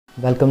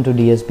Welcome to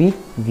DSB.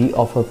 We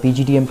offer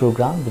PGDM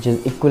program which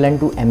is equivalent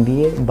to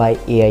MBA by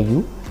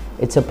AIU.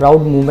 It's a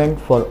proud moment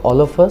for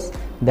all of us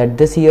that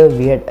this year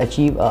we had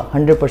achieved a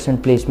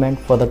 100% placement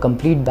for the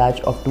complete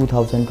batch of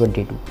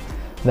 2022.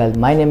 Well,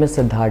 my name is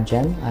Siddharth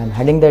Jain. I am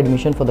heading the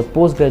admission for the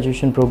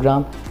post-graduation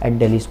program at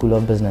Delhi School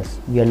of Business.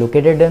 We are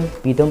located in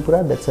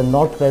Pitampura, that's in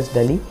northwest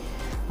Delhi.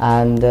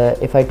 And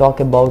if I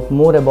talk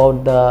more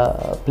about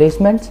the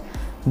placements,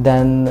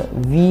 then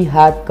we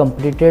had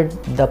completed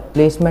the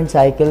placement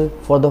cycle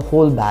for the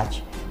whole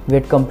batch. We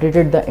had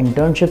completed the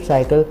internship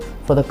cycle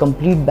for the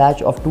complete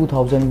batch of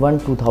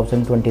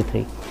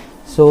 2001-2023.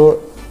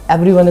 So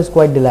everyone is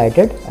quite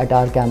delighted at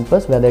our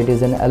campus, whether it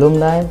is an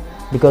alumni,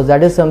 because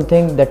that is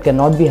something that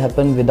cannot be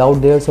happen without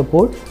their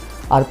support.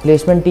 Our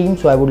placement team,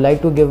 so I would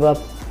like to give a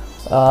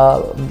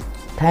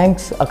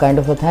thanks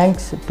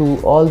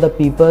to all the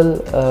people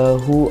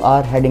who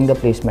are heading the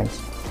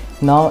placements.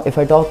 Now, if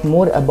I talk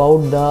more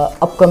about the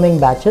upcoming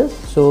batches,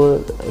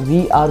 so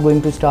we are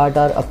going to start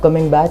our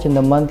upcoming batch in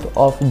the month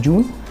of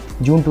June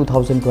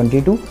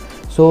 2022.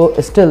 So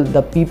still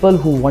the people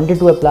who wanted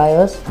to apply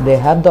us, they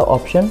have the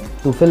option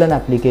to fill an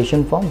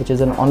application form, which is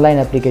an online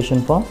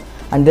application form,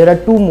 and there are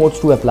two modes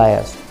to apply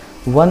us.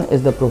 One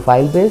is the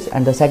profile based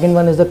and the second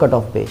one is the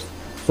cutoff based.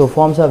 So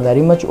forms are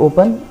very much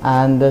open,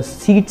 and the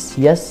seats,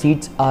 yes,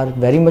 seats are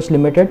very much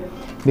limited,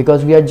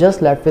 because we are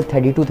just left with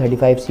 30 to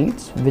 35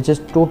 seats, which is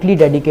totally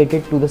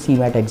dedicated to the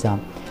CMAT exam.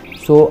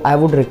 So I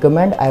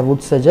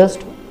would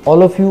suggest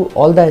all of you,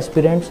 all the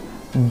aspirants,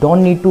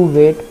 don't need to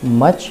wait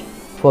much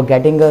for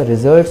getting a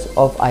results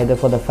of either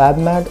for the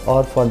FabMat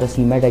or for the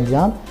CMAT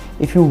exam.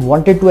 If you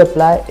wanted to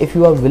apply, if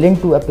you are willing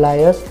to apply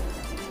us,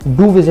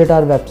 do visit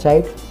our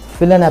website,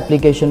 fill an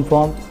application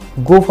form,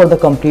 go for the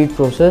complete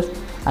process,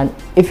 and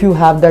if you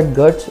have that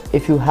guts,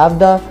 if you have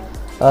the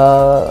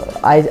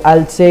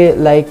I'll say,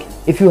 like,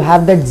 if you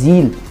have that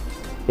zeal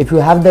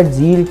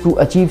to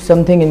achieve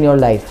something in your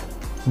life,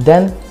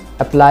 then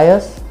apply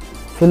us,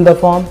 fill the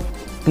form,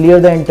 clear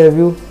the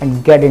interview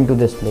and get into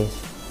this place.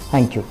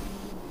 Thank you.